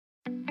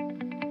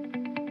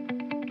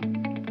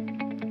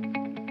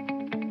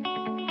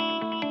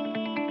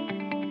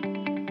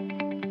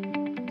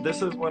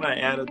this is what I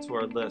added to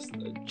our list,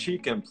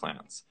 cheek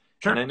implants.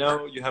 Sure. And I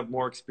know you have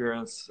more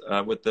experience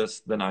with this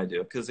than I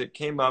do, because it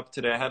came up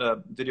today. I had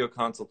a video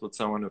consult with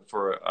someone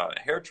for a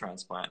hair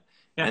transplant.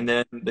 Yeah. And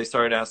then they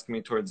started asking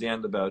me towards the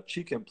end about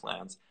cheek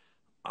implants.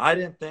 I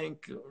didn't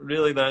think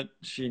really that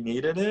she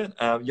needed it,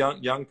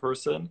 young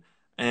person.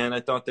 And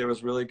I thought there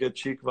was really good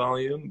cheek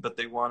volume, but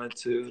they wanted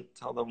to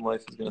tell them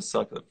life is going to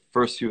suck the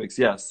first few weeks.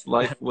 Yes,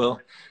 life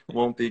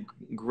won't be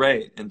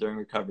great and during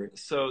recovery.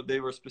 So they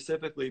were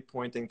specifically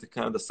pointing to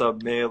kind of the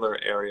submalar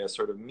area,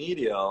 sort of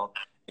medial.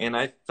 And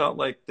I felt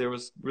like there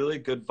was really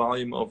good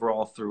volume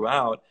overall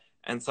throughout.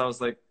 And so I was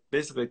like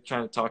basically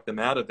trying to talk them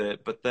out of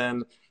it. But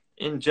then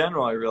in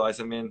general, I realized,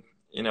 I mean,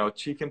 you know,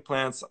 cheek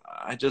implants,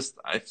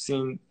 I've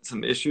seen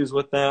some issues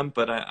with them,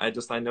 but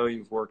I know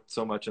you've worked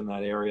so much in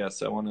that area.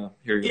 So I want to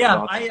hear your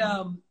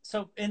thoughts.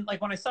 So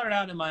when I started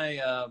out in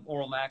my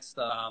oral max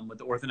with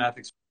the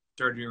orthodontic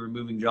surgery,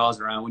 removing jaws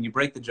around, when you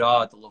break the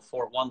jaw at the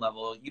fort 1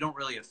 level, you don't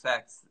really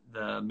affect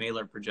the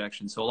malar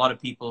projection. So a lot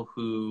of people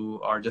who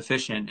are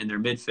deficient in their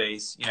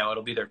mid-face, you know,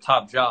 it'll be their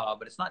top jaw,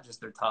 but it's not just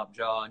their top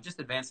jaw, and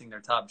just advancing their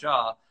top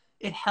jaw,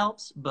 it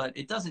helps, but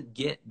it doesn't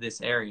get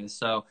this area.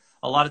 So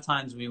a lot of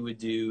times we would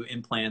do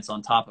implants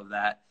on top of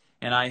that.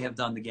 And I have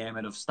done the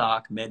gamut of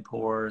stock,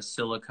 med-pore,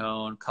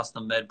 silicone,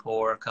 custom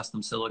med-pore,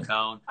 custom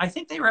silicone. I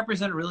think they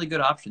represent a really good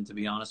option, to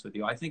be honest with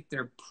you. I think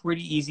they're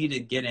pretty easy to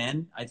get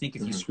in. I think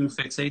if you screw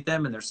fixate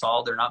them and they're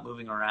solid, they're not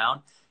moving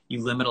around,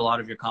 you limit a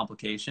lot of your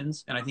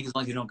complications. And I think as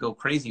long as you don't go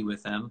crazy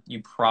with them,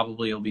 you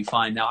probably will be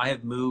fine. Now, I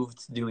have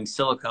moved doing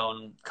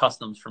silicone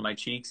customs for my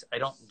cheeks. I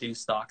don't do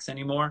stocks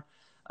anymore.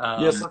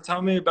 So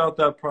tell me about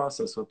that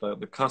process with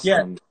the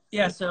custom.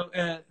 Yeah. So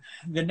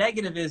the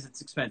negative is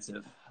it's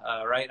expensive,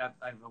 right?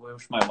 I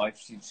wish my wife,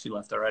 she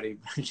left already.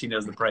 She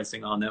knows the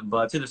pricing on them.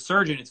 But to the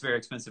surgeon, it's very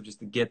expensive just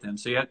to get them.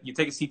 So you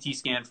take a CT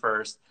scan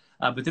first,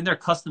 but then they're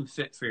custom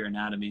fit for your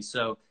anatomy.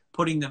 So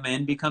putting them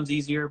in becomes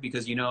easier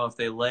because you know if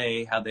they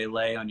lay how they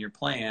lay on your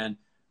plan,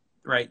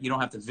 right? You don't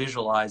have to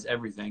visualize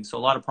everything. So a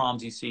lot of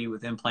problems you see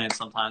with implants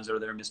sometimes are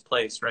they're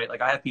misplaced, right?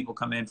 Like I have people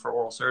come in for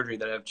oral surgery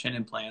that have chin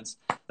implants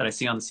that I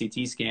see on the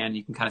CT scan.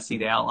 You can kind of see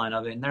the outline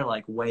of it and they're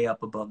like way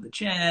up above the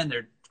chin.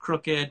 They're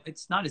crooked.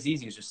 It's not as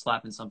easy as just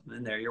slapping something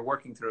in there. You're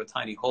working through a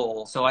tiny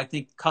hole. So I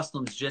think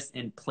customs just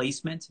in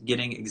placement,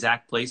 getting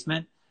exact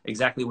placement,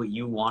 exactly what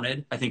you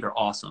wanted, I think are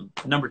awesome.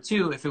 Number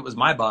two, if it was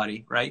my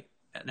body, right?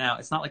 Now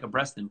it's not like a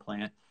breast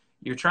implant.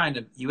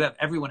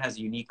 Everyone has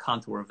a unique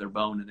contour of their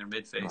bone in their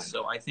midface. Right.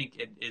 So I think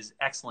it is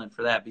excellent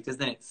for that because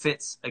then it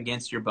fits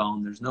against your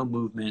bone. There's no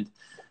movement.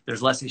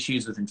 There's less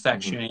issues with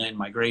infection,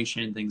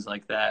 migration, things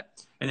like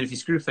that. And then if you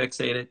screw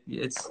fixate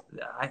it,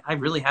 I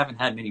really haven't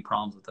had many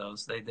problems with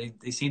those.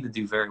 They seem to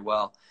do very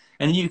well.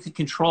 And then you could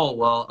control,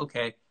 well,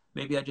 okay,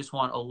 maybe I just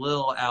want a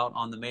little out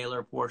on the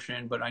malar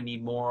portion, but I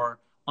need more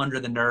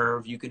under the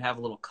nerve. You can have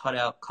a little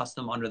cutout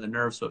custom under the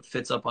nerve so it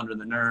fits up under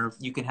the nerve.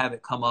 You can have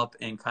it come up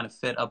and kind of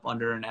fit up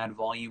under and add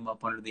volume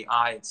up under the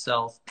eye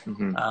itself.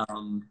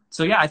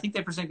 So yeah, I think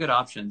they present good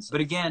options. But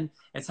again,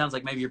 it sounds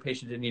like maybe your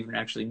patient didn't even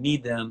actually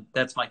need them.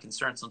 That's my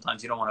concern.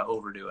 Sometimes you don't want to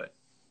overdo it.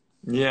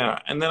 Yeah,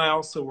 and then I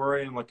also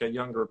worry in like a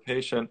younger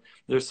patient,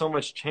 there's so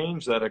much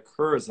change that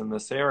occurs in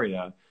this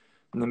area,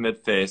 in the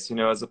mid-face, you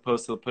know, as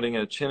opposed to putting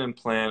in a chin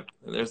implant,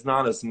 there's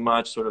not as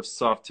much sort of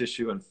soft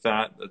tissue and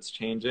fat that's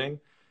changing.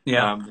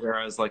 Yeah.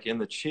 Whereas like in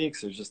the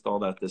cheeks, there's just all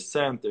that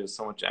descent. There's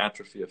so much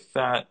atrophy of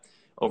fat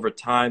over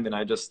time. And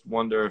I just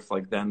wonder if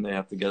like then they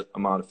have to get a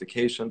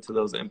modification to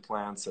those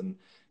implants and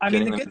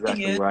getting them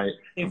exactly right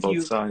on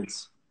both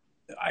sides.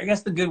 I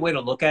guess the good way to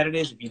look at it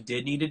is if you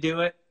did need to do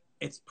it,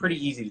 it's pretty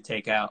easy to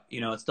take out.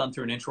 You know, it's done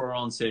through an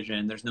intraoral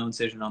incision. There's no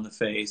incision on the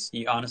face.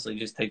 You honestly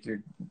just take your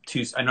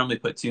I normally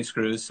put 2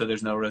 screws so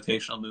there's no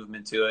rotational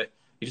movement to it.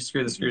 You just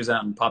screw the screws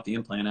out and pop the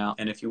implant out.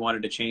 And if you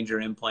wanted to change your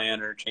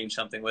implant or change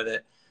something with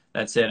it,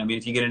 that's it. I mean,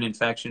 if you get an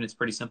infection, it's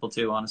pretty simple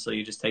too. Honestly,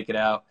 you just take it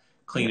out,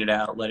 clean it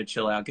out, let it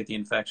chill out, get the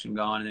infection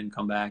gone, and then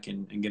come back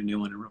and get a new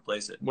one and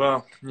replace it.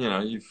 Well, you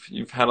know,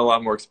 you've had a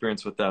lot more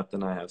experience with that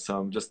than I have, so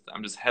I'm just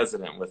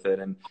hesitant with it,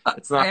 and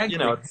it's not, you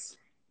know,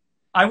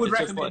 I would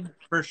recommend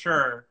for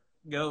sure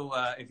go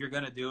if you're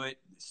going to do it,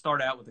 start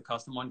out with the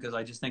custom one because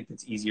I just think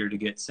it's easier to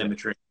get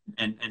symmetry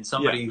and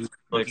somebody who's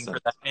looking for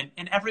that.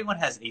 And everyone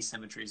has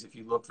asymmetries if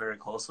you look very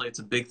closely. It's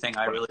a big thing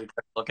I really try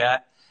to look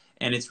at.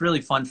 And it's really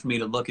fun for me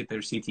to look at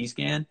their CT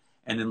scan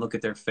and then look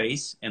at their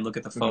face and look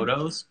at the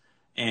photos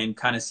and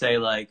kind of say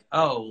like,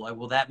 oh, like,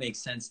 well, that makes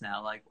sense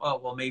now. Like, oh,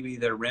 well, maybe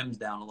their rim's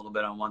down a little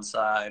bit on one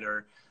side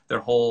or their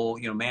whole,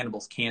 you know,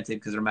 mandible's canted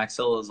because their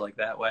maxilla is like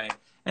that way.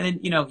 And then,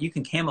 you know, you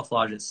can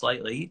camouflage it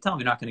slightly. You tell them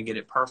you're not going to get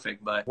it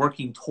perfect, but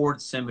working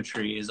towards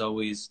symmetry is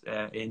always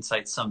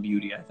incites some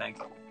beauty, I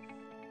think.